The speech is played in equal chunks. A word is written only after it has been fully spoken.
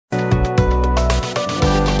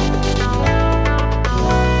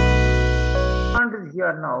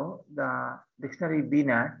here now the dictionary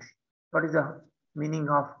BNAT. What is the meaning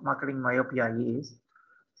of marketing myopia is,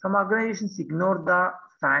 some organizations ignore the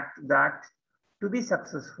fact that to be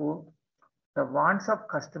successful, the wants of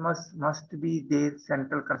customers must be their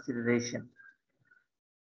central consideration.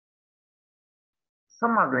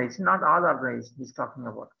 Some organizations, not all organizations he's talking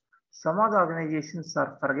about, some of the organizations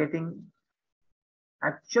are forgetting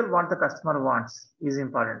actual what the customer wants is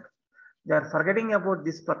important. They are forgetting about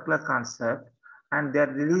this particular concept and they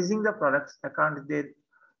are releasing the products according to their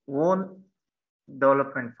own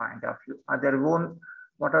development point of view or their own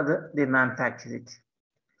they manufacture it.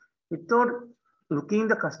 Without looking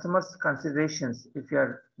the customer's considerations, if you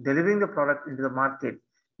are delivering the product into the market,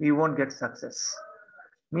 we won't get success.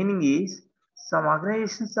 Meaning is, some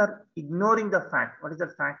organizations are ignoring the fact. What is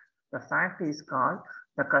the fact? The fact is called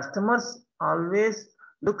the customers always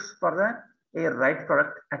looks for a right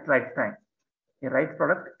product at right time. A right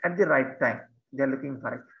product at the right time. They are looking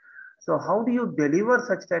for it. So how do you deliver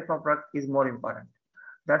such type of product is more important.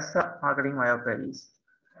 That's the marketing myopia is.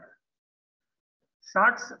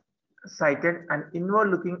 Short-sighted and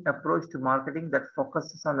inward-looking approach to marketing that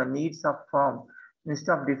focuses on the needs of firm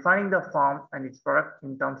instead of defining the firm and its product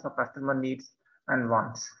in terms of customer needs and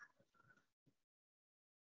wants.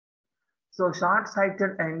 So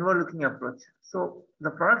short-sighted and inward-looking approach. So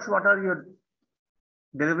the products, what are you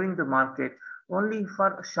delivering to market only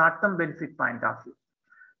for short-term benefit point of view.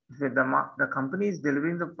 If the company is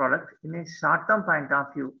delivering the product in a short-term point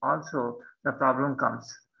of view, also the problem comes.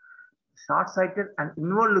 Short-sighted and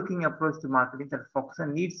inward-looking approach to marketing that focuses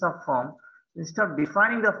on needs of firm instead of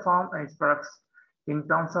defining the firm and its products in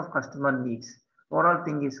terms of customer needs. Overall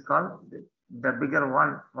thing is called, the bigger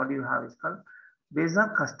one, what you have is called, based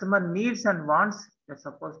on customer needs and wants, you're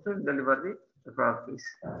supposed to deliver the product is.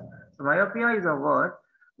 So myopia is a word,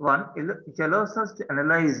 one, which allows us to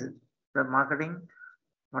analyze the marketing,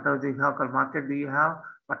 whatever you have called market do you have,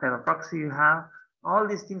 what type of products you have, all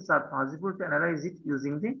these things are possible to analyze it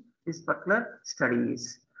using this particular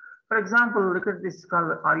studies. For example, look at this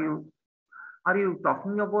call, are you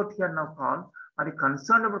talking about here now call, are you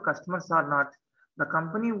concerned about customers or not? The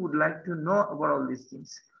company would like to know about all these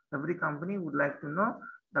things. Every company would like to know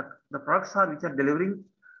the products are which are delivering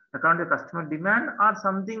according to customer demand or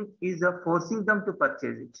something is forcing them to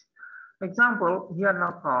purchase it. Example, here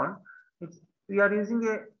now called, we are using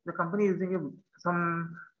the company using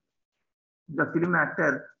the film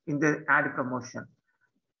actor in the ad promotion.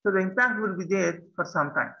 So the impact will be there for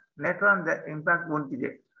some time. Later on, the impact won't be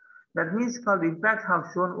there. That means called the impact have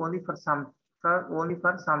shown only for some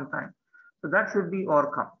time. So that should be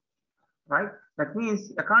overcome, right? That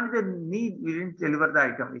means according to the need, we didn't deliver the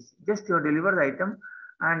item. It's just you deliver the item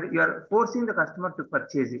and you are forcing the customer to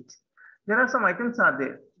purchase it. There are some items are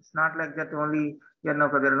there. It's not like that only here now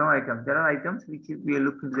there are no items. There are items which we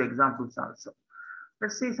look into the examples also.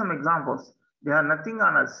 Let's see some examples. They are nothing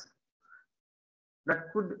on us.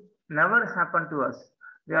 That could never happen to us.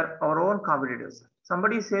 They are our own competitors.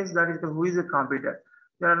 Somebody says that is who is a competitor.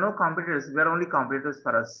 There are no competitors. We are only competitors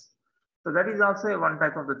for us. So that is also one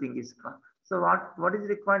type of the thing is called. So what is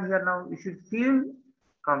required here now? We should feel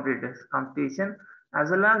competition as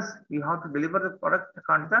well as we have to deliver the product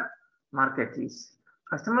according to the market is.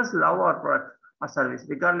 Customers love our product or service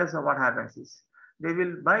regardless of what happens is. They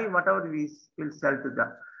will buy whatever we will sell to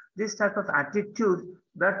them. This type of attitude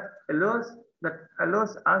that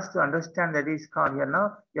allows us to understand that is called here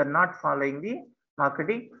now, you are not following the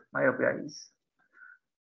marketing myopia is.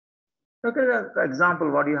 Look at the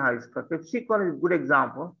example what you have is called PepsiCo is a good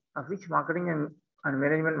example of which marketing and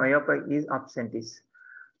management myopia is absent is.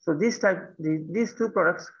 So these two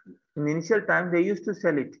products in the initial time they used to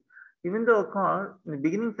sell it. Even though in the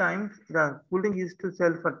beginning time the cool drink used to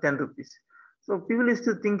sell for 10 rupees. So people used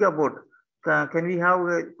to think about can we have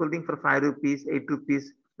a cool drink for 5 rupees, 8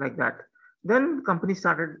 rupees like that. Then company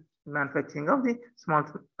started manufacturing of the small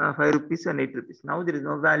 5 rupees and 8 rupees. Now there is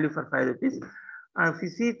no value for 5 rupees. If you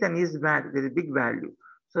see 10 years back, there is a big value.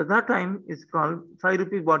 So that time is called 5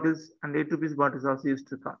 rupees bottles and 8 rupees bottles also used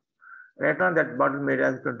to come. Later on that bottle made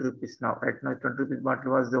as 20 rupees now. Right now 20 rupees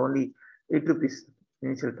bottle was the only 8 rupees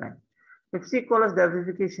initial time. PepsiCo's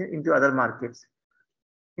diversification into other markets.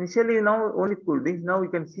 Initially now only cool drinks. Now we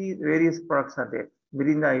can see various products are there.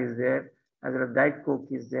 Mirinda is there, as well as Diet Coke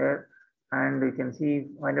is there. And you can see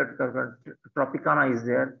Tropicana is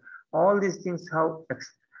there. All these things have,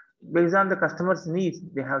 based on the customer's needs,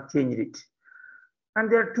 they have changed it. And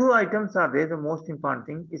there are two items are there. The most important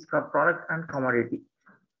thing is called product and commodity.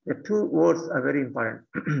 The two words are very important.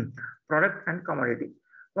 Product and commodity.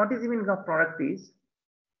 What is the meaning of product is?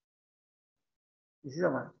 This is the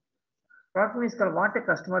one. Product means what a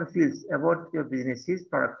customer feels about your business is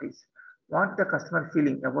product is. What the customer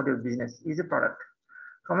feeling about your business is a product.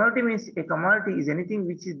 Commodity means a commodity is anything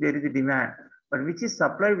which is there is a demand, but which is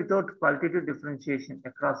supplied without qualitative differentiation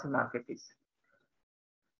across the market is.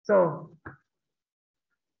 So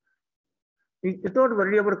without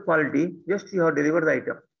worry about quality, just you have delivered the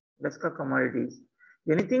item. That's called commodities.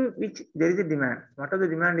 Anything which there is a demand. Whatever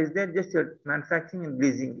the demand is there, just you're manufacturing and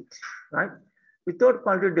releasing it, right? Without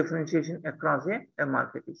quality differentiation across a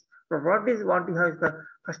market is. So what is what you have is the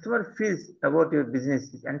customer feels about your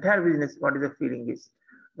business, entire business, what is the feeling is,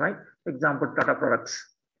 right? Example, Tata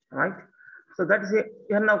products, right? So that is a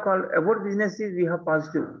here now called about businesses, we have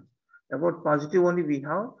positive. About positive only we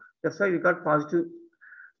have, that's why we got positive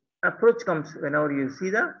approach comes whenever you see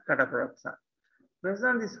the Tata products are. Based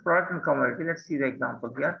on this product and commodity, let's see the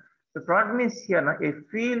example here. The product means here now a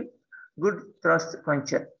feel good thirst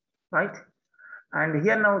quencher, right? And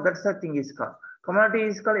here now that's the thing is called. Commodity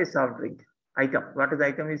is called a soft drink item. What is the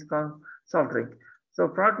item is called? Soft drink. So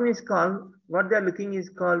product is called, what they are looking is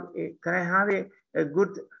called, can I have a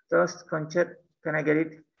good thirst quencher? Can I get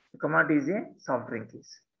it? The commodity is a soft drink is.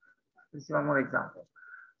 This is one more example.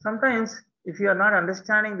 Sometimes if you are not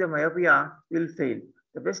understanding the myopia, you will fail.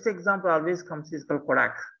 The best example always comes is called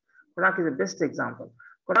Kodak. Kodak is the best example.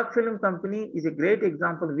 Kodak Film Company is a great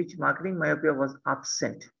example which marketing myopia was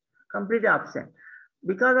absent, completely absent.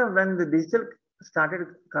 Because of when the digital started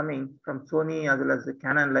coming from Sony as well as the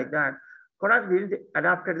Canon like that, Kodak didn't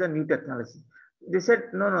adapted the new technology. They said,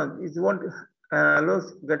 no, it won't allow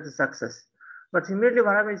us get the success. But immediately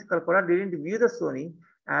what happened is Kodak didn't view the Sony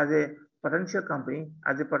as a potential company,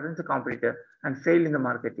 as a potential competitor and failed in the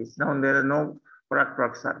market. Now there are no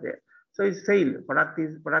products are there. So it's failed. Product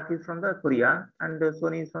is from the Korea and the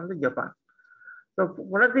Sony is from the Japan. So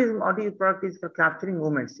product is for capturing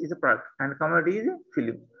movements is a product and commodity is a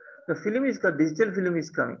film. The film is called digital film is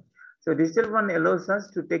coming. So digital one allows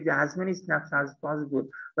us to take as many snaps as possible.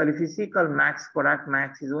 Well, if you see called Max, Kodak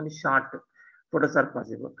Max is only short photos are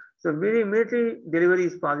possible. So very immediately delivery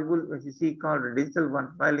is possible when you see called digital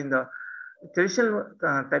one, while in the traditional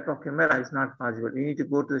type of camera is not possible. We need to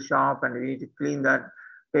go to the shop and we need to clean that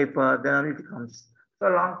paper, then only it comes. So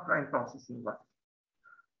long time processing one.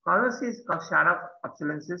 Causes is called shadow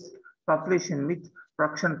obsolescence, population myth,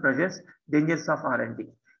 production pressures, dangers of R&D.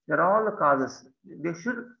 They're all the causes. They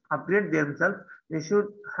should upgrade themselves. They should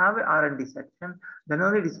have a R&D section. Then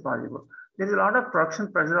only it is possible. There's a lot of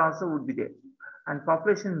production pressure also would be there. And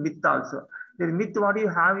population myth also. The myth what you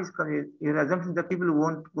have is your assumption that people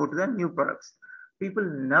won't go to the new products. People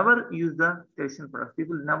never use the traditional products.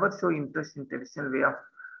 People never show interest in traditional way of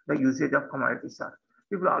the usage of commodities.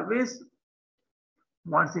 People always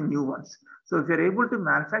want the new ones. So if you're able to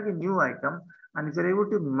manufacture a new item and if you're able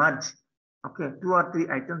to merge, okay, 2 or 3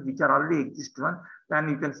 items which are already exist one, then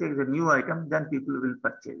you can say it's a new item, then people will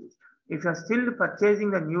purchase it. If you're still purchasing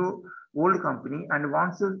the new old company and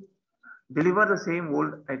wants to deliver the same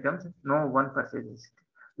old items, no one purchases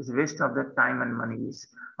it. It's a waste of the time and money.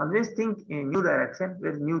 Always think in a new direction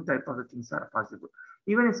where new type of the things are possible.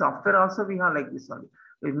 Even in software also we have like this only.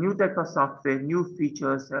 With new type of software, new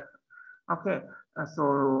features. Okay,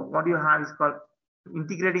 so what you have is called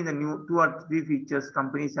integrating the new 2 or 3 features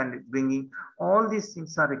companies and bringing all these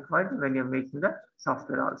things are required when you're making the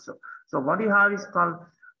software also. So what you have is called,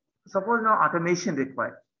 suppose now automation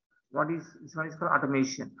required. This one is called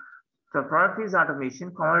automation. So product is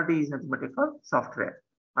automation, commodity is nothing but called software.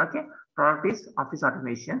 Okay, product is office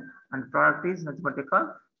automation and product is nothing but called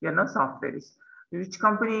software is. Which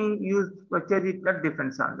company use purchase it, that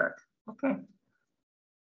depends on that. Okay.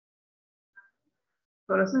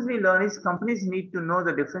 So lessons we learn is companies need to know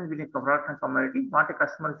the difference between product and commodity. What a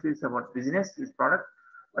customer feels about business is product,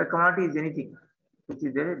 or commodity is anything which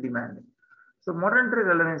is there demanding. So modern trade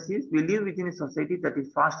relevance is we live within a society that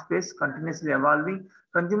is fast-paced, continuously evolving.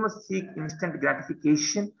 Consumers seek instant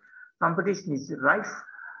gratification. Competition is rife.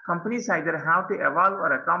 Companies either have to evolve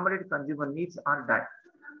or accommodate consumer needs or die.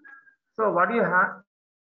 So what do you have?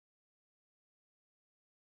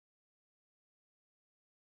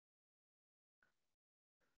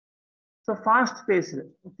 So fast-paced,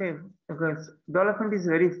 okay, development is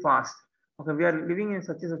very fast. Okay, we are living in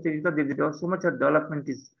such a society because there is so much of development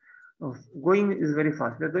is going is very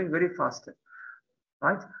fast. We are going very fast,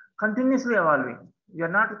 right? Continuously evolving. We are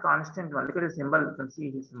not a constant one. Look at the symbol. You can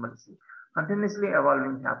see his symbol. Continuously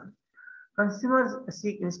evolving happen. Consumers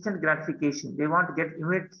seek instant gratification. They want to get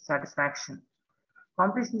immediate satisfaction.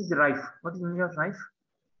 Competition is rife. What is the meaning of rife?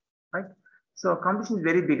 Right? So competition is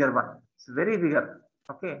very bigger one. It's very bigger.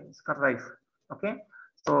 Okay, it's called rife. Okay,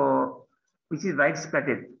 so which is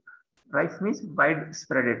widespread. Rife means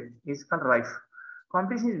widespread. It's called rife.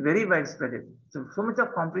 Competition is very widespread. So much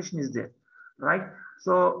of competition is there, right?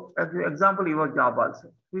 So, as an example, your job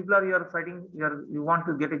also. People are you are fighting. You want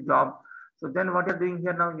to get a job. So then, what you're doing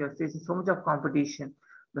here now, you're facing so much of competition.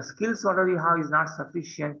 The skills whatever you have is not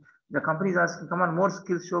sufficient. The company is asking, come on, more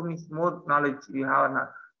skills, show me more knowledge you have or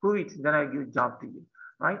not. Prove it, then I give a job to you,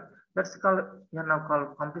 right? That's called here now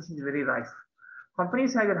called competition is very rife.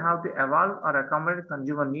 Companies either have to evolve or accommodate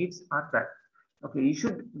consumer needs or that. Okay, you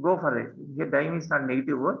should go for it. Here, dying is not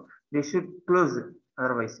negative word. They should close it.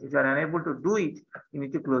 Otherwise, if you are unable to do it, you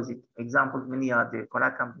need to close it. Examples, many are there.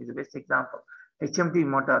 Kodak company is the best example. HMT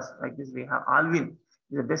Motors, like this, we have Alvin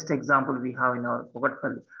is the best example we have in our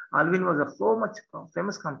Kokatpalli. Alvin was a so much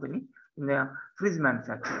famous company in the fridge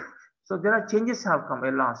manufacturing. So there are changes have come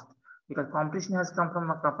a lot because competition has come from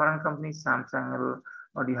a foreign company, Samsung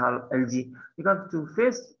or you have LG. Because to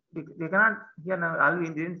face, they cannot, here now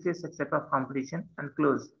Alvin didn't face such type of competition and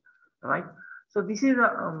close, right? So this is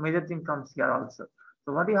a major thing comes here also.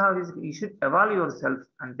 So what you have is you should evaluate yourself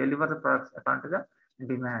and deliver the products according to the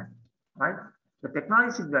demand, right? The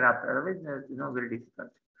technology should be adapted, otherwise very difficult.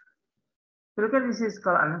 So look at this is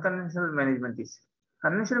called unconventional management is.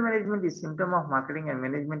 Conventional management is symptom of marketing and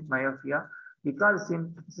management myopia because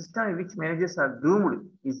system in which managers are doomed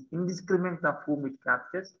is indiscriminate of whom it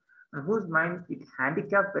captures and whose mind it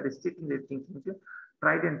handicaps by restricting their thinking to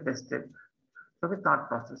tried and tested. So the thought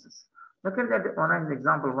processes. Look at that one as an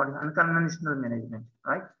example, what is unconventional management,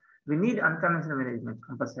 right? We need unconventional management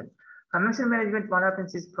compulsory. Conventional management, what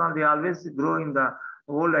happens is called, they always grow in the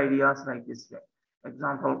old ideas like this way.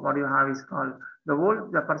 Example, what you have is called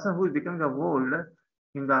the person who is becoming old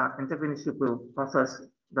in the entrepreneurship process,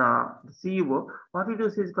 the CEO, what he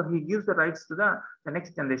does is he gives the rights to the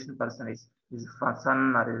next generation person, is his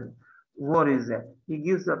son or whoever is there. He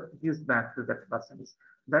gives back to that person.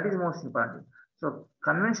 That is most important. So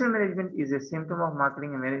conventional management is a symptom of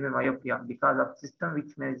marketing and management myopia because of system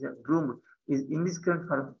which manager groomed is indiscriminate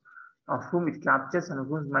for of whom it captures and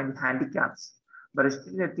whose mind handicaps by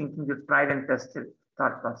restricting their thinking to tried and tested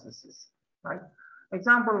thought processes, right?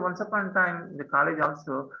 Example, once upon a time in the college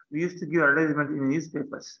also, we used to give advertisement in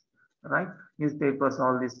newspapers, right? Newspapers,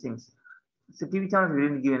 all these things. So TV channels, we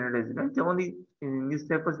didn't give an advertisement. Only in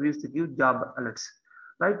newspapers, we used to give job alerts.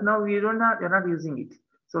 Right now, we're not using it.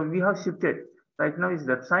 So we have shifted. Right now is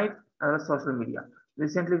website or social media.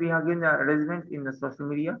 Recently, we have given the advertisement in the social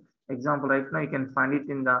media. Example, right now, you can find it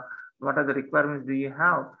in the, what are the requirements do you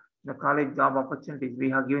have? The college job opportunities, we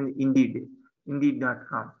have given Indeed,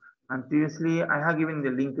 Indeed.com. And previously, I have given the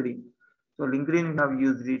LinkedIn. So LinkedIn, we have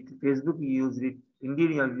used it. Facebook, we used it.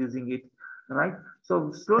 Indeed, you are using it, right?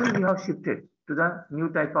 So slowly, we have shifted to the new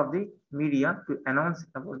type of the media to announce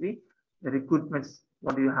about the recruitments,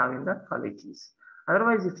 what do you have in the colleges.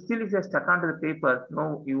 Otherwise, if you are stuck onto the paper,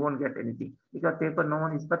 no, you won't get anything because paper, no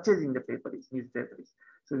one is purchasing the paper, it's newspapers.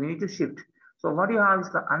 So we need to shift. So what you have is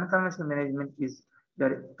the unconventional management is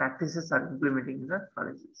the practices are implementing in the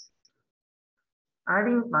colleges.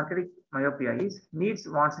 Adding marketing myopia is needs,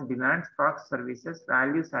 wants, and demands, products, services,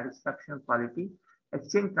 value, satisfaction, quality,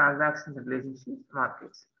 exchange, transactions, and relationships,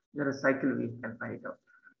 markets. There is a cycle we can find it out.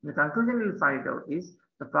 The conclusion we will find out is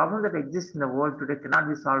the problem that exists in the world today cannot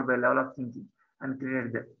be solved by level of thinking and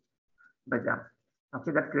created by them.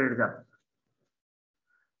 Okay, that created them.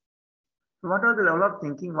 So what are the level of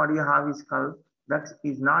thinking? What do you have is called that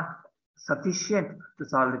is not sufficient to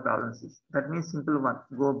solve the problems. That means simple one,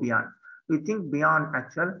 go beyond. We think beyond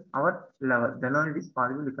actual our level, then only it is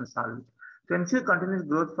possible we can solve it. To ensure continuous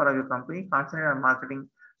growth for our company, concentrate on marketing,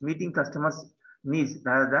 meeting customers' needs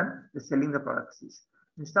rather than selling the products.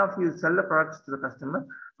 Instead of you sell the products to the customer,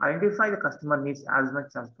 identify the customer needs as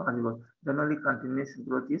much as possible. Then only continuous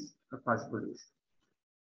growth is possible.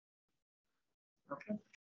 Okay.